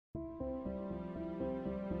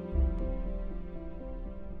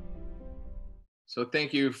So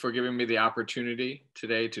thank you for giving me the opportunity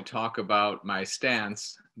today to talk about my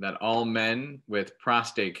stance that all men with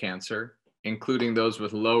prostate cancer, including those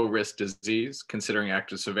with low risk disease, considering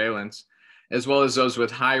active surveillance, as well as those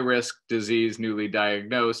with high risk disease newly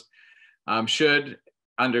diagnosed, should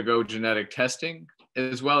undergo genetic testing,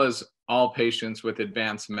 as well as all patients with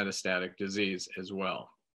advanced metastatic disease as well.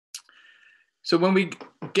 So when we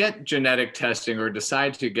get genetic testing or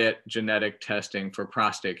decide to get genetic testing for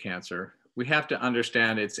prostate cancer, we have to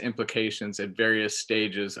understand its implications at various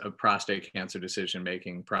stages of prostate cancer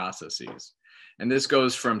decision-making processes. And this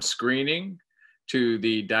goes from screening to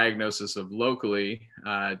the diagnosis of localized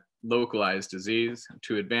disease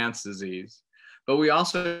to advanced disease. But we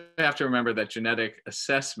also have to remember that genetic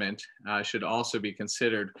assessment should also be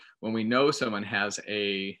considered when we know someone has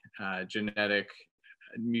a genetic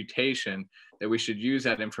mutation, that we should use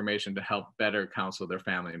that information to help better counsel their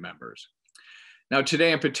family members. Now,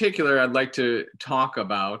 today in particular, I'd like to talk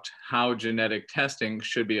about how genetic testing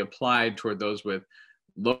should be applied toward those with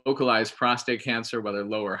localized prostate cancer, whether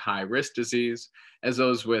low or high risk disease, as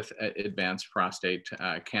those with advanced prostate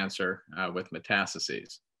cancer with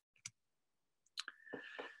metastases.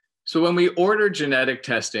 So when we order genetic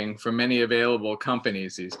testing from many available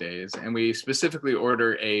companies these days, and we specifically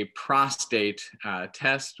order a prostate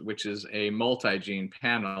test, which is a multi-gene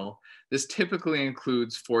panel, this typically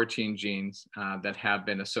includes 14 genes that have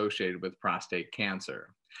been associated with prostate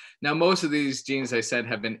cancer. Now, most of these genes, I said,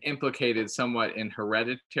 have been implicated somewhat in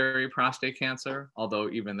hereditary prostate cancer, although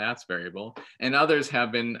even that's variable, and others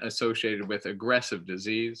have been associated with aggressive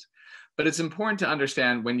disease. But it's important to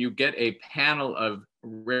understand when you get a panel of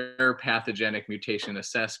rare pathogenic mutation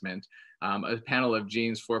assessment, a panel of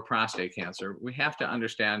genes for prostate cancer, we have to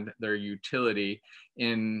understand their utility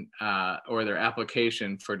in or their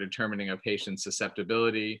application for determining a patient's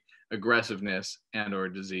susceptibility, aggressiveness, and or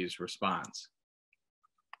disease response.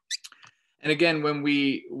 And again,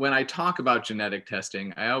 when I talk about genetic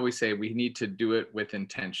testing, I always say we need to do it with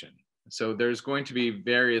intention. So there's going to be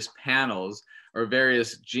various panels or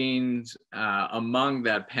various genes among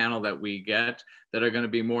that panel that we get that are going to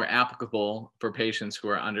be more applicable for patients who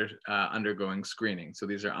are undergoing screening. So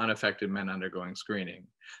these are unaffected men undergoing screening.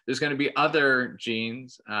 There's going to be other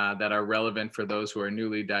genes that are relevant for those who are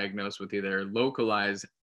newly diagnosed with either localized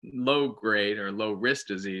low-grade or low-risk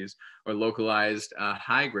disease or localized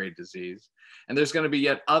high-grade disease. And there's going to be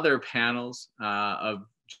yet other panels of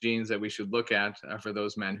genes that we should look at for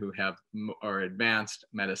those men who have or advanced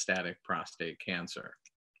metastatic prostate cancer.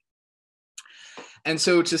 And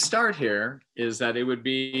so to start here is that it would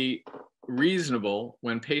be reasonable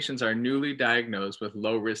when patients are newly diagnosed with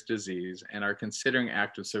low-risk disease and are considering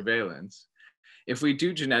active surveillance, if we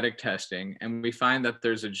do genetic testing and we find that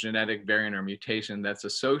there's a genetic variant or mutation that's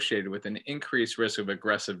associated with an increased risk of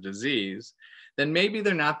aggressive disease, then maybe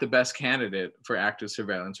they're not the best candidate for active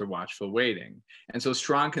surveillance or watchful waiting. And so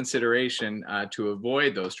strong consideration to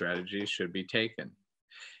avoid those strategies should be taken.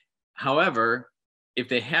 However, if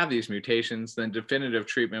they have these mutations, then definitive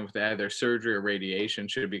treatment with either surgery or radiation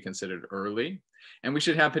should be considered early. And we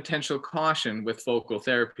should have potential caution with focal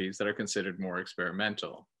therapies that are considered more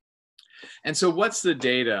experimental. And so what's the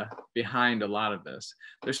data behind a lot of this?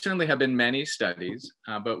 There certainly have been many studies,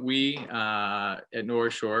 but we at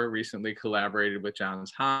NorthShore recently collaborated with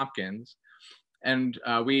Johns Hopkins, and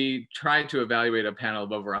we tried to evaluate a panel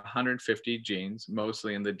of over 150 genes,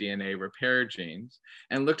 mostly in the DNA repair genes,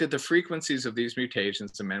 and looked at the frequencies of these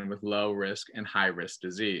mutations in men with low risk and high risk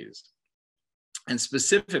disease. And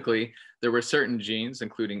specifically, there were certain genes,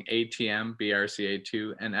 including ATM,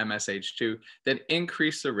 BRCA1, and MSH2, that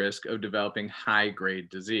increase the risk of developing high-grade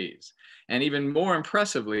disease. And even more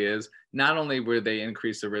impressively is, not only were they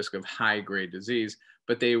increase the risk of high-grade disease,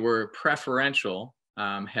 but they were preferential,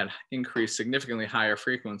 had increased significantly higher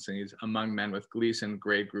frequencies among men with Gleason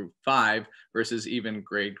grade group 5 versus even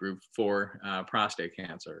grade group 4 prostate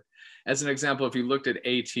cancer. As an example, if you looked at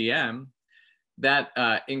ATM, that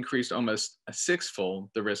increased almost a sixfold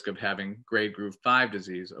the risk of having grade group 5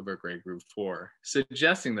 disease over grade group 4,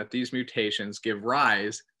 suggesting that these mutations give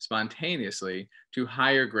rise spontaneously to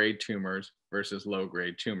higher grade tumors versus low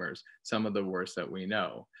grade tumors, some of the worst that we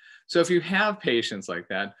know. So if you have patients like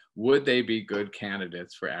that, would they be good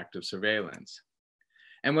candidates for active surveillance?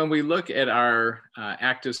 And when we look at our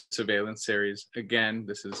active surveillance series, again,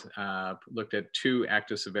 this is looked at 2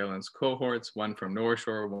 active surveillance cohorts, one from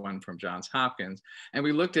NorthShore, one from Johns Hopkins. And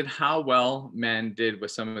we looked at how well men did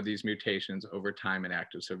with some of these mutations over time in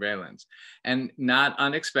active surveillance. And not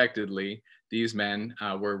unexpectedly, these men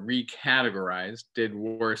were recategorized, did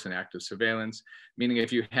worse in active surveillance, meaning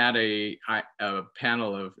if you had a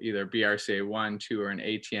panel of either BRCA1, 2, or an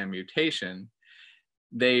ATM mutation,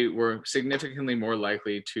 they were significantly more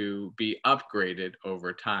likely to be upgraded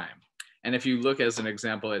over time. And if you look as an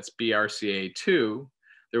example, it's BRCA2,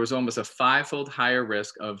 there was almost a 5-fold higher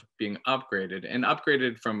risk of being upgraded, and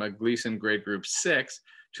upgraded from a Gleason grade group 6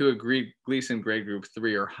 to a Gleason grade group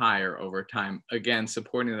 3 or higher over time. Again,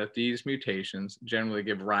 supporting that these mutations generally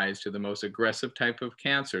give rise to the most aggressive type of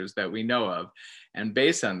cancers that we know of. And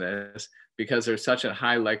based on this, because there's such a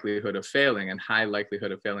high likelihood of failing, and high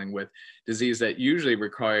likelihood of failing with disease that usually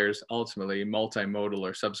requires ultimately multimodal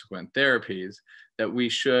or subsequent therapies, that we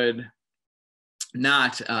should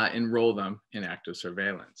not enroll them in active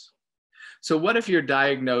surveillance. So what if you're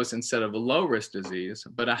diagnosed instead of a low-risk disease,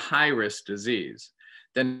 but a high-risk disease?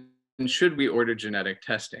 Then should we order genetic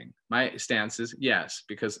testing? My stance is yes,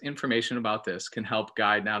 because information about this can help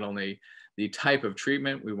guide not only the type of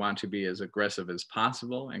treatment we want to be as aggressive as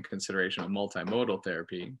possible in consideration of multimodal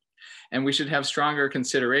therapy, and we should have stronger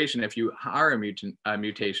consideration if you are a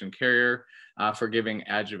mutation carrier for giving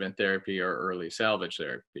adjuvant therapy or early salvage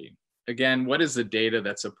therapy. Again, what is the data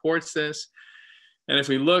that supports this? And if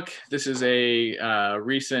we look, this is a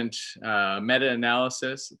recent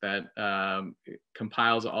meta-analysis that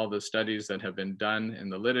compiles all the studies that have been done in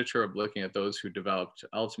the literature of looking at those who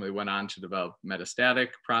ultimately went on to develop metastatic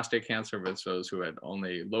prostate cancer versus those who had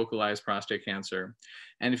only localized prostate cancer.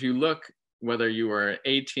 And if you look, whether you are an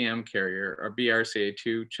ATM carrier or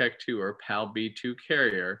BRCA2, CHEK2, or PALB2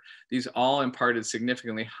 carrier, these all imparted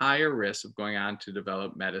significantly higher risks of going on to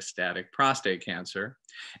develop metastatic prostate cancer.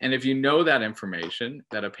 And if you know that information,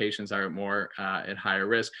 that a patients are more at higher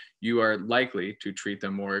risk, you are likely to treat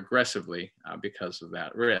them more aggressively because of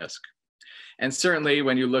that risk. And certainly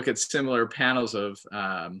when you look at similar panels of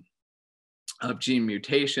gene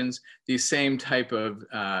mutations, these same type of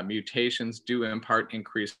mutations do impart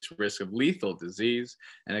increased risk of lethal disease.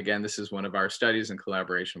 And again, this is one of our studies in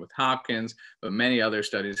collaboration with Hopkins, but many other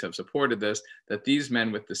studies have supported this, that these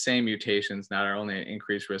men with the same mutations not only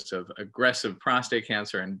increased risk of aggressive prostate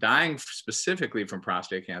cancer and dying specifically from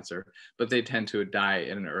prostate cancer, but they tend to die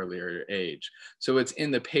at an earlier age. So it's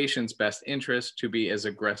in the patient's best interest to be as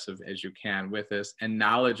aggressive as you can with this, and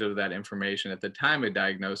knowledge of that information at the time of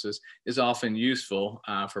diagnosis is often useful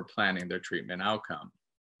for planning their treatment outcome.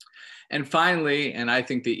 And finally, and I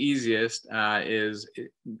think the easiest, is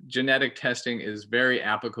genetic testing is very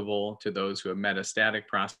applicable to those who have metastatic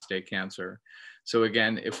prostate cancer. So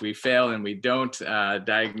again, if we fail and we don't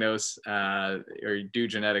diagnose or do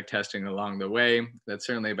genetic testing along the way, that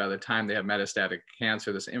certainly by the time they have metastatic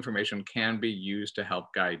cancer, this information can be used to help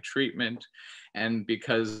guide treatment. And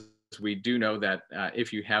because we do know that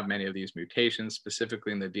if you have many of these mutations,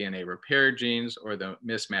 specifically in the DNA repair genes or the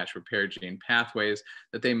mismatch repair gene pathways,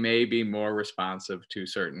 that they may be more responsive to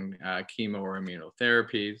certain chemo or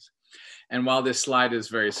immunotherapies. And while this slide is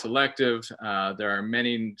very selective, there are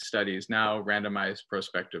many studies now, randomized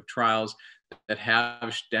prospective trials, that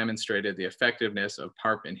have demonstrated the effectiveness of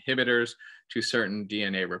PARP inhibitors to certain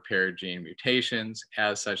DNA repair gene mutations.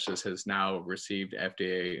 As such, this has now received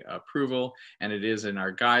FDA approval, and it is in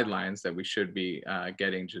our guidelines that we should be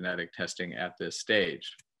getting genetic testing at this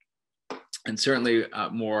stage. And certainly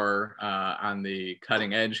more on the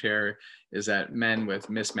cutting edge here is that men with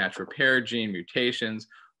mismatch repair gene mutations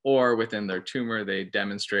or within their tumor, they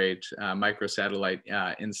demonstrate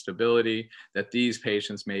microsatellite instability, that these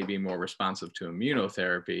patients may be more responsive to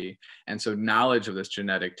immunotherapy. And so knowledge of this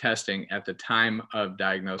genetic testing at the time of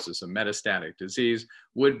diagnosis of metastatic disease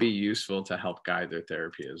would be useful to help guide their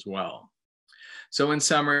therapy as well. So in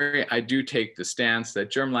summary, I do take the stance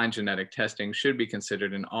that germline genetic testing should be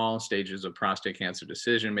considered in all stages of prostate cancer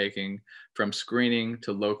decision-making, from screening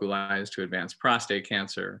to localized to advanced prostate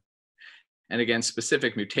cancer. And again,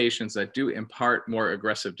 specific mutations that do impart more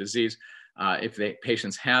aggressive disease, if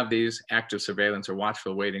patients have these, active surveillance or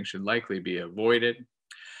watchful waiting should likely be avoided.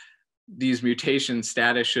 These mutation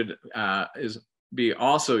status should be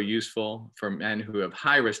also useful for men who have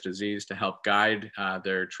high-risk disease to help guide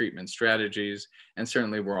their treatment strategies. And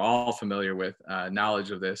certainly we're all familiar with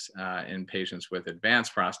knowledge of this in patients with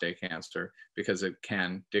advanced prostate cancer, because it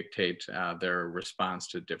can dictate their response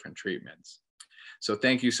to different treatments. So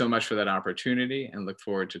thank you so much for that opportunity, and look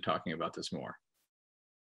forward to talking about this more.